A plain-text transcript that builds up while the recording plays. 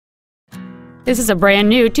This is a brand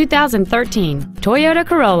new 2013 Toyota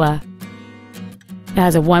Corolla. It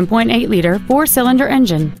has a 1.8-liter four-cylinder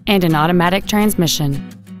engine and an automatic transmission.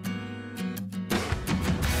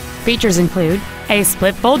 Features include a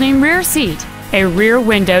split folding rear seat, a rear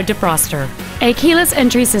window defroster, a keyless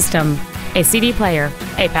entry system, a CD player,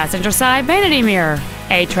 a passenger side vanity mirror,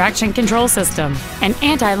 a traction control system, an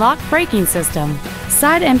anti-lock braking system,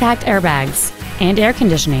 side impact airbags, and air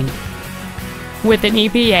conditioning. With an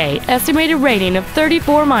EPA estimated rating of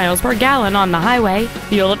 34 miles per gallon on the highway,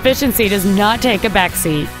 fuel efficiency does not take a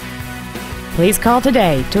backseat. Please call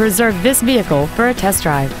today to reserve this vehicle for a test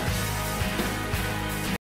drive.